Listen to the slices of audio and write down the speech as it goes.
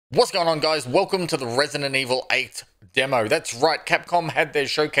What's going on, guys? Welcome to the Resident Evil 8 demo. That's right, Capcom had their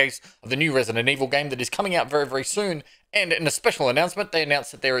showcase of the new Resident Evil game that is coming out very, very soon. And in a special announcement, they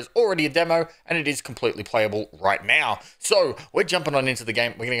announced that there is already a demo and it is completely playable right now. So we're jumping on into the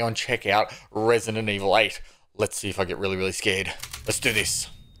game. We're going to go and check out Resident Evil 8. Let's see if I get really, really scared. Let's do this.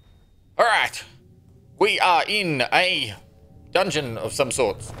 All right. We are in a dungeon of some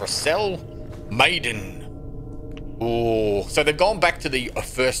sort. For a cell maiden. Oh, so they've gone back to the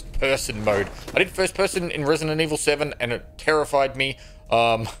first-person mode. I did first-person in Resident Evil 7, and it terrified me.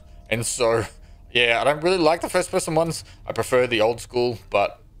 And so, yeah, I don't really like the first-person ones. I prefer the old school,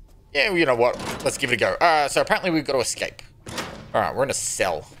 but yeah, you know what? Let's give it a go. So apparently we've got to escape. All right, we're in a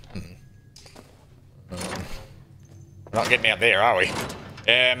cell. We're not getting out there, are we?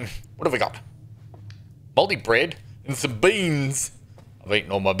 What have we got? Moldy bread and some beans. I've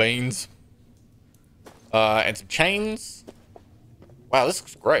eaten all my beans. And some chains. Wow, this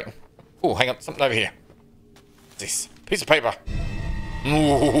looks great. Oh, hang on, something over here. What's this? Piece of paper.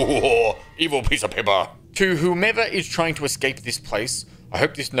 Ooh, evil piece of paper. To whomever is trying to escape this place, I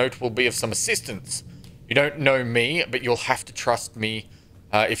hope this note will be of some assistance. You don't know me, but you'll have to trust me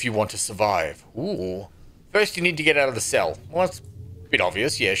if you want to survive. Ooh. First, you need to get out of the cell. Well, that's a bit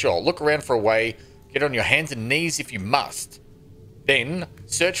obvious. Yeah, sure. Look around for a way. Get on your hands and knees if you must. Then,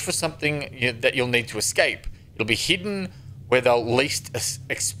 search for something that you'll need to escape. It'll be hidden where they'll least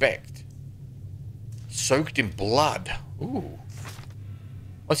expect. Soaked in blood. Ooh.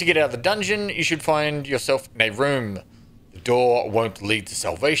 Once you get out of the dungeon, you should find yourself in a room. The door won't lead to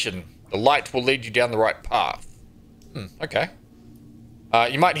salvation. The light will lead you down the right path. Okay.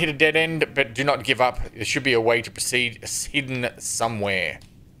 You might hit a dead end, but do not give up. There should be a way to proceed. It's hidden somewhere.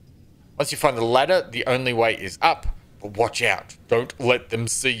 Once you find the ladder, the only way is up. But watch out. Don't let them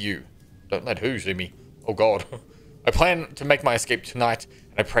see you. Don't let who see me? Oh, God. I plan to make my escape tonight,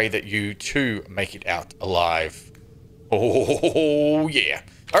 and I pray that you, too, make it out alive. Oh, yeah.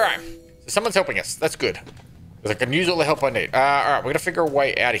 All right. So someone's helping us. That's good. Because I can use all the help I need. All right. We're going to figure a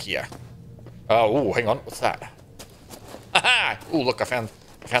way out of here. Oh, hang on. What's that? Aha! Oh, look. I found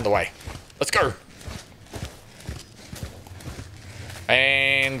the way. Let's go.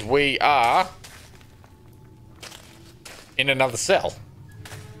 And we are in another cell.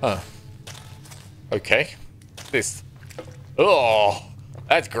 Huh. Okay. This. Oh,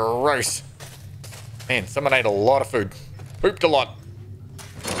 that's gross. Man, someone ate a lot of food. Pooped a lot.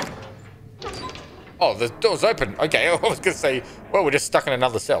 Oh, the door's open. Okay, I was going to say, well, we're just stuck in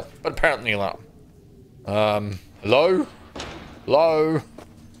another cell. But apparently not. Hello? Hello?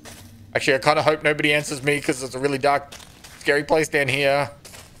 Actually, I kind of hope nobody answers me because it's a really dark, scary place down here.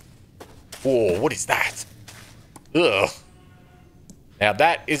 Whoa, what is that? Ugh. Now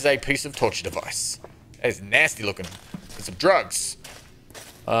that is a piece of torture device. That is nasty looking. And some drugs.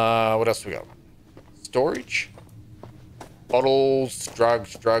 What else we got? Storage. Bottles,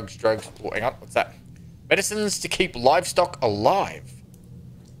 drugs. Oh, hang on, what's that? Medicines to keep livestock alive.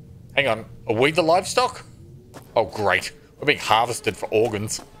 Hang on, are we the livestock? Oh, great. We're being harvested for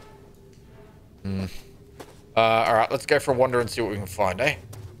organs. Alright, let's go for a wander and see what we can find, eh?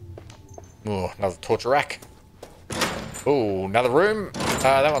 Oh, another torture rack. Oh, another room.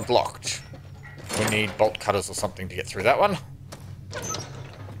 That one's locked. We need bolt cutters or something to get through that one.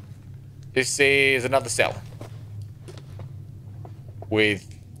 This is another cell. With,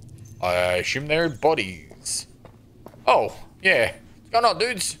 I assume they're bodies. Oh, yeah. What's going on,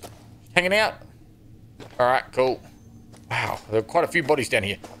 dudes? Hanging out? Alright, cool. Wow, there are quite a few bodies down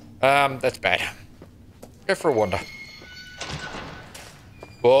here. That's bad. Go for a wander.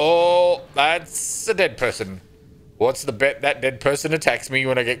 Oh, that's a dead person. What's the bet that dead person attacks me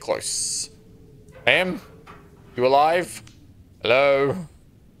when I get close? Ma'am? You alive? Hello?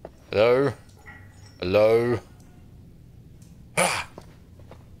 Hello? Hello?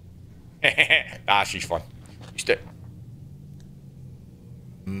 Ah, she's fine. You stay.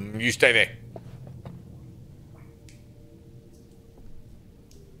 You stay there.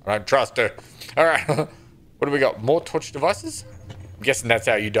 I don't trust her. Alright. What do we got? More torch devices? I'm guessing that's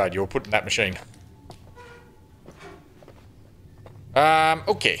how you died. You were put in that machine.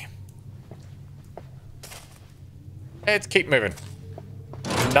 Okay. Let's keep moving.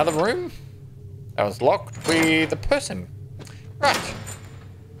 Another room? That was locked with a person. Right.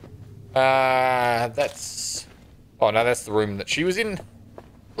 That's... Oh, no, that's the room that she was in. A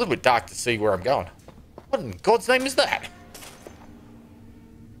little bit dark to see where I'm going. What in God's name is that?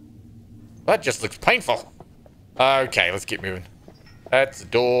 That just looks painful. Okay, let's keep moving. That's a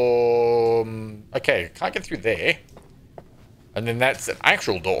door. Okay, can't get through there. And then that's an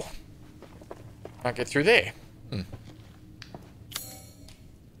actual door. Can't get through there.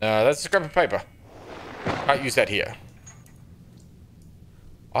 No, that's a scrap of paper. Can't use that here.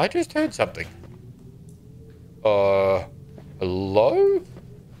 I just heard something. Hello?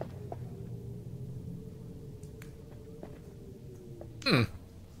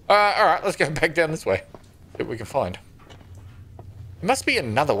 Alright, let's go back down this way. See what we can find. There must be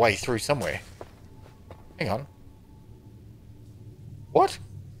another way through somewhere. Hang on. What?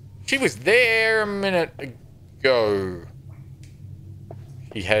 She was there a minute ago.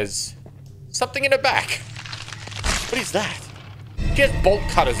 She has something in her back. What is that? She has bolt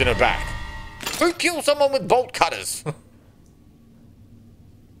cutters in her back. Who kills someone with bolt cutters?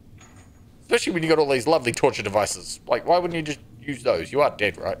 Especially when you got all these lovely torture devices. Like, why wouldn't you just use those? You are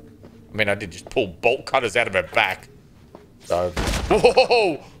dead, right? I mean, I did just pull bolt cutters out of her back. So,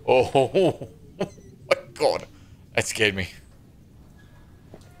 whoa! Oh my god. That scared me.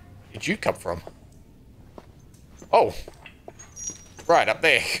 Where'd you come from? Oh. Right, up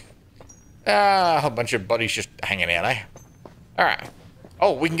there. Ah, a bunch of bodies just hanging out, eh? Alright.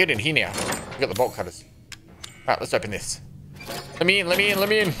 Oh, we can get in here now. We got the bolt cutters. Alright, let's open this. Let me in, let me in, let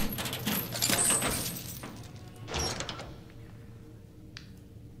me in.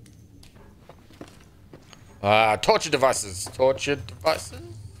 Torture devices. Torture devices.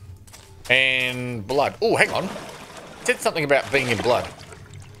 And blood. Oh, hang on. It said something about being in blood.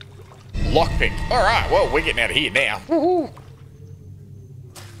 Lockpick. Alright, well, we're getting out of here now. Woohoo!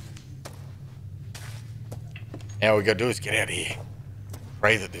 Now all we gotta do is get out of here.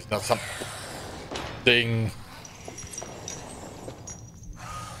 Pray that there's not something.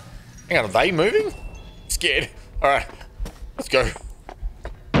 Hang on, are they moving? I'm scared. Alright, let's go.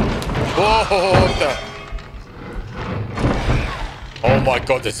 Whoa, what the? Oh my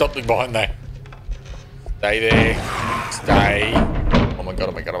god, there's something behind there. Stay there. Stay. Oh my god,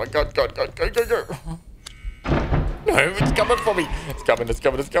 oh my god, oh my god, go. No, it's coming for me. It's coming.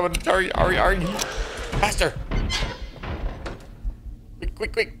 Hurry. Faster.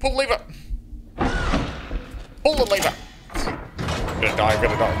 Quick, pull the lever. Pull the lever. I'm gonna die.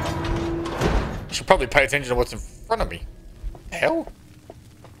 I should probably pay attention to what's in front of me. The hell?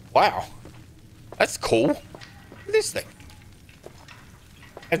 Wow. That's cool. Look at this thing.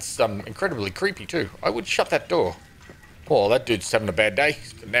 It's incredibly creepy too. I would shut that door. Oh, that dude's having a bad day.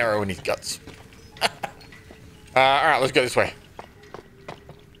 He's got an arrow in his guts. Alright, let's go this way.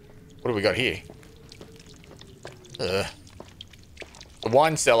 What do we got here? The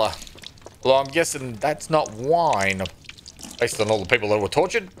wine cellar. Well, I'm guessing that's not wine. Based on all the people that were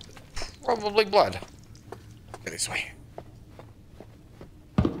tortured. Probably blood. Go this way.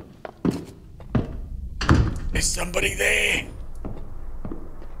 There's somebody there.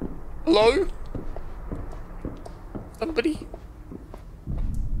 Hello? Somebody?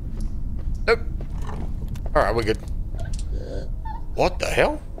 Nope. Alright, we're good. What the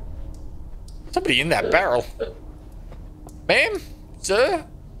hell? Somebody in that barrel. Ma'am? Sir?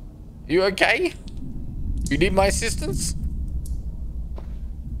 You okay? You need my assistance?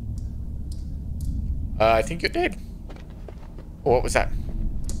 I think you're dead. Oh, what was that?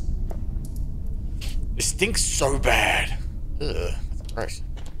 It stinks so bad. Ugh, that's gross.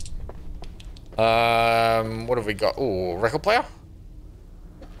 What have we got? Oh, record player?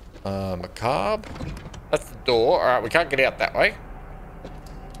 Macabre? That's the door. Alright, we can't get out that way.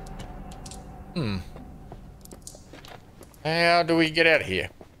 How do we get out of here?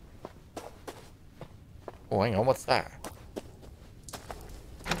 Oh, hang on, what's that?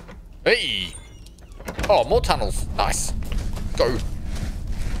 Hey! Oh, more tunnels. Nice. Go.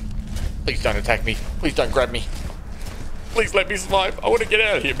 Please don't attack me. Please don't grab me. Please let me survive. I want to get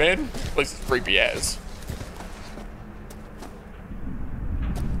out of here, man. This place is creepy as.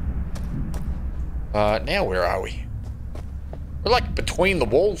 Now where are we? We're like between the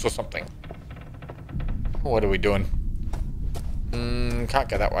walls or something. What are we doing? Can't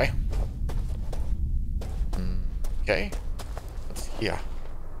go that way. Okay. What's here?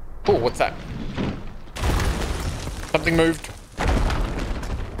 Oh, what's that? Something moved.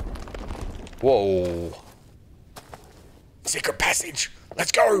 Whoa. Secret passage.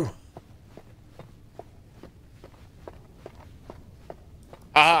 Let's go.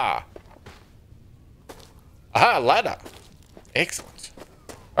 Aha. Aha, ladder. Excellent.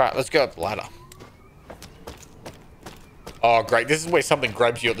 Alright, let's go up the ladder. Oh, great. This is where something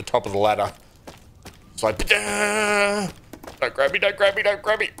grabs you at the top of the ladder. It's like, don't grab me, don't grab me, don't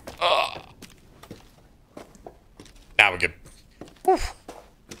grab me. Now we're good. Oof.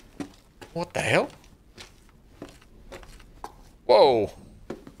 What the hell? Whoa.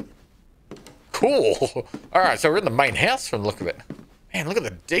 Cool. Alright, so we're in the main house from the look of it. Man, look at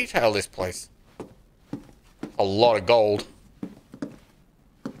the detail of this place. A lot of gold.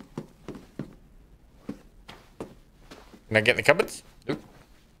 Can I get in the cupboards? Nope.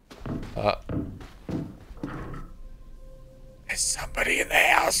 There's somebody in the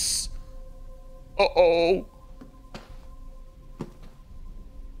house. Uh-oh. There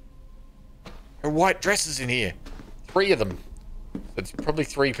are white dresses in here. 3 of them. So it's probably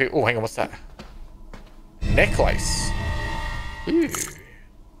 3 people. Oh, hang on. What's that? Necklace. Ooh.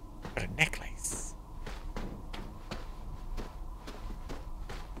 Got a necklace.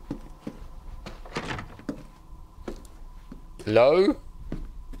 Hello?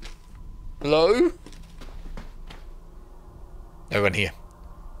 Hello? No one here.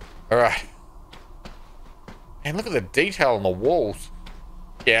 Alright. And look at the detail on the walls.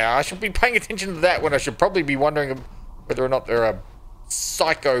 Yeah, I should be paying attention to that when I should probably be wondering whether or not there are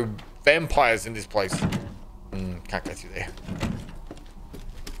psycho vampires in this place. Can't go through there.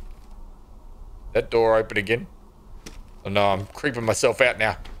 That door open again? Oh no, I'm creeping myself out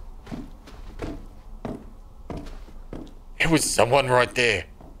now. There was someone right there.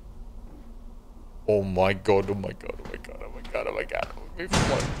 Oh my god, oh my god, oh my god, oh my god, oh my god.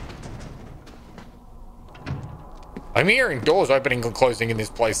 I'm hearing doors opening and closing in this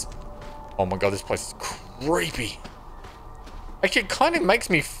place. Oh my god, this place is creepy. Actually, it kind of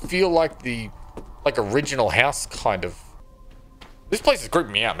makes me feel like the original house, kind of. This place is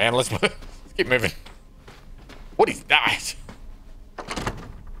creeping me out, man. Let's keep moving. What is that?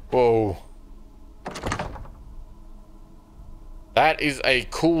 Whoa. That is a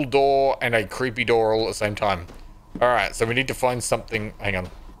cool door and a creepy door all at the same time. Alright, so we need to find something. Hang on.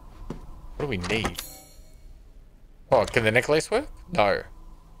 What do we need? Oh, can the necklace work? No.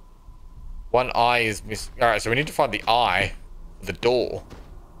 One eye is missing. Alright, so we need to find the eye for the door.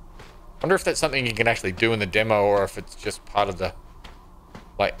 Wonder if that's something you can actually do in the demo or if it's just part of the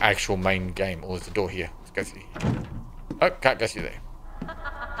actual main game. Or is the door here? Let's go through here. Oh, can't go through there.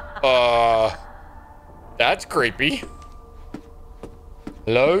 That's creepy.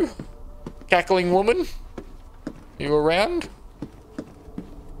 Hello? Cackling woman? You around?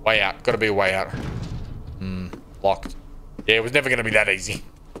 Way out. Gotta be a way out. Locked. Yeah, it was never gonna be that easy.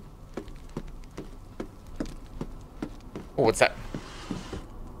 Oh, what's that?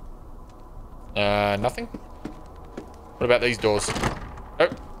 Nothing? What about these doors? Oh,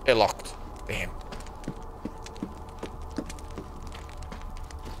 they're locked. Damn.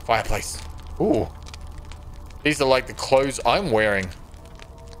 Fireplace. Ooh. These are like the clothes I'm wearing.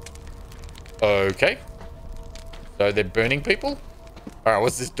 Okay. So they're burning people? Alright,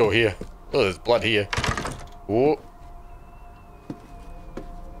 what's this door here? Oh, there's blood here. Ooh.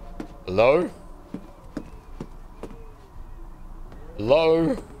 Hello?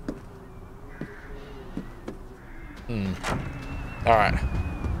 Hello? Alright.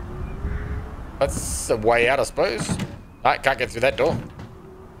 That's a way out, I suppose. Alright, can't get through that door.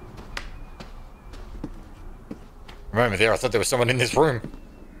 For a moment there, I thought there was someone in this room.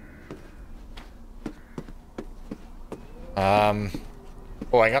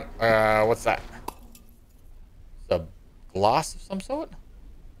 Oh, hang on. What's that? It's a glass of some sort?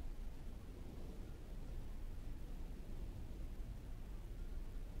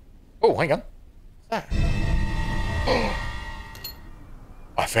 Oh, hang on. What's that? Oh,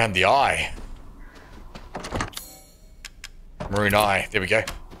 I found the eye. Maroon eye. There we go.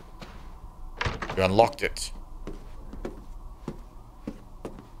 We unlocked it.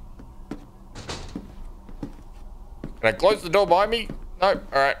 Can I close the door behind me? No.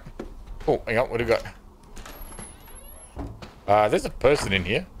 Alright. Oh, hang on. What do we got? There's a person in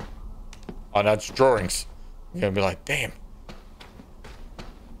here. Oh, no, it's drawings. I'm gonna be like, damn.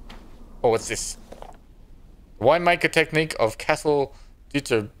 Oh, what's this? The winemaker technique of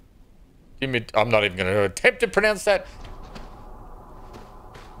CaptDeadmeat. I'm not even gonna attempt to pronounce that.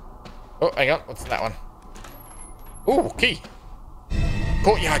 Oh, hang on. What's that one? Oh, key.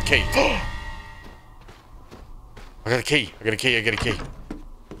 Courtyard key. I got a key. I got a key. I got a key.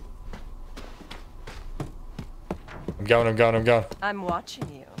 I'm going. I'm going. I'm going. I'm watching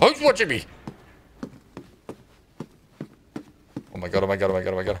you. Who's watching me? Oh my god. Oh my god. Oh my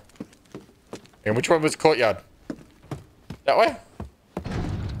god. Oh my god. And which one was courtyard? That way?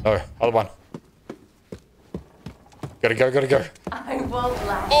 No. Other one. Gotta go. Gotta go. I won't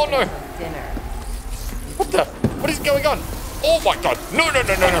last. Oh no. Dinner. What the? What is going on? Oh my god. No. No.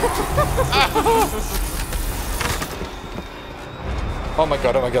 No. No. No. Ah. Oh my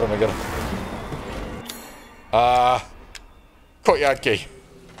god, oh my god, oh my god. Courtyard key.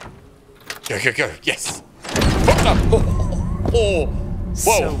 Go, go, go. Yes. Oh, oh.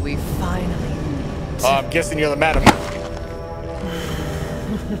 Whoa. So we finally meet. I'm guessing you're the madam.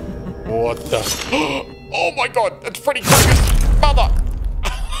 What the? Oh my god, that's Freddy Krueger's mother.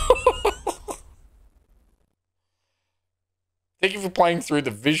 Thank you for playing through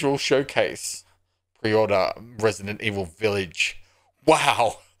the visual showcase. Pre-order Resident Evil Village.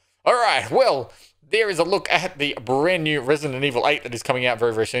 Wow. All right, well, there is a look at the brand new Resident Evil 8 that is coming out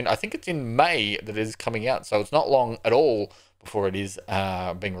very, very soon. I think it's in May that it is coming out, so it's not long at all before it is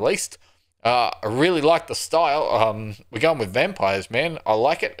being released. I really like the style. We're going with vampires, man. I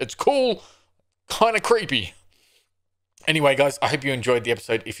like it. It's cool. Kind of creepy. Anyway, guys, I hope you enjoyed the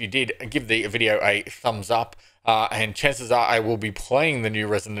episode. If you did, give the video a thumbs up. And chances are I will be playing the new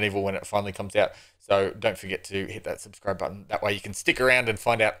Resident Evil when it finally comes out. So don't forget to hit that subscribe button. That way you can stick around and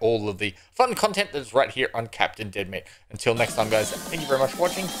find out all of the fun content that's right here on CaptDeadmeat. Until next time, guys, thank you very much for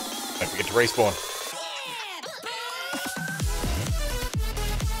watching. Don't forget to respawn.